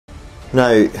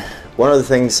Now, one of the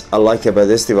things I like about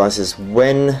this device is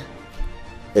when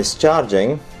it's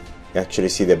charging, you actually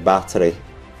see the battery.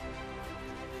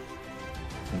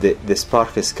 The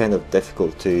spark is kind of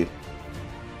difficult to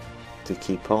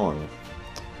keep on.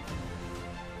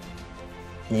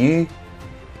 You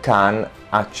can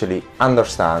actually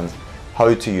understand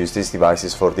how to use these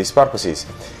devices for these purposes,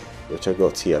 which I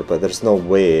got here, but there's no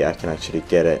way I can actually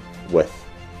get it with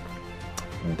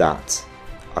that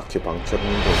acupuncture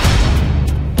needle.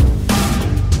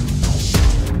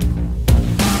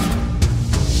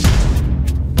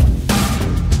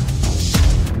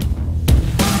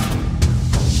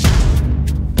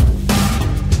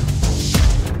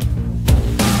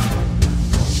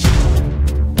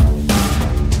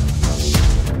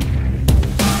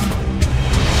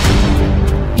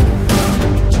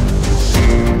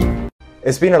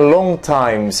 It's been a long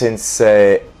time since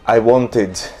I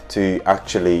wanted to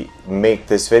actually make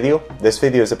this video. This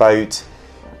video is about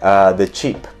the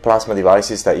cheap plasma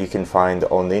devices that you can find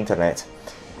on the internet,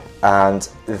 and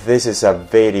this is a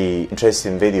very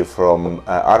interesting video from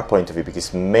our point of view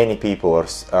because many people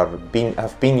have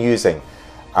been using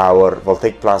our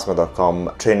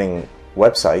voltaicplasma.com training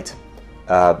website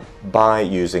by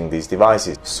using these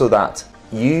devices, so that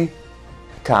you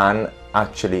can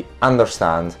actually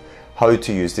understand how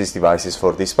to use these devices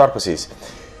for these purposes.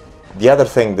 The other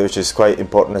thing which is quite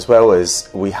important as well is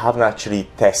we haven't actually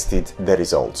tested the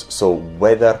results. So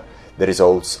whether the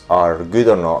results are good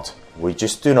or not, we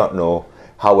just do not know.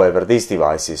 However, these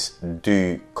devices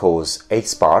do cause a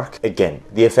spark. Again,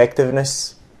 the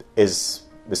effectiveness is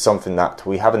something that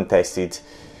we haven't tested,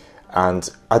 and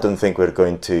I don't think we're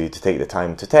going to take the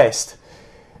time to test.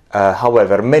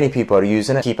 However, many people are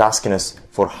using it, keep asking us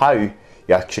for how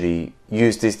you actually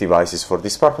use these devices for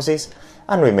these purposes,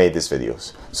 and we made these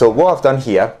videos. So what I've done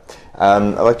here,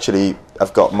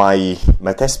 I've got my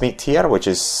test meat here, which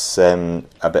is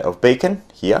a bit of bacon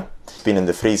here. It's been in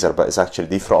the freezer, but it's actually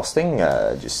defrosting,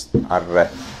 just our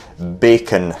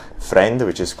bacon friend,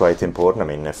 which is quite important, I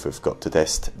mean, if we've got to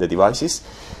test the devices.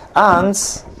 And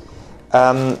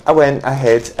I went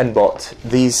ahead and bought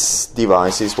these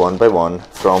devices one by one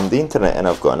from the internet, and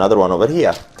I've got another one over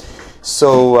here.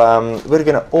 So we're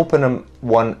going to open them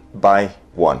one by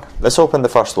one. Let's open the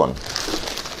first one.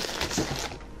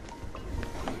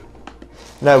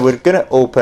 Now we're going to open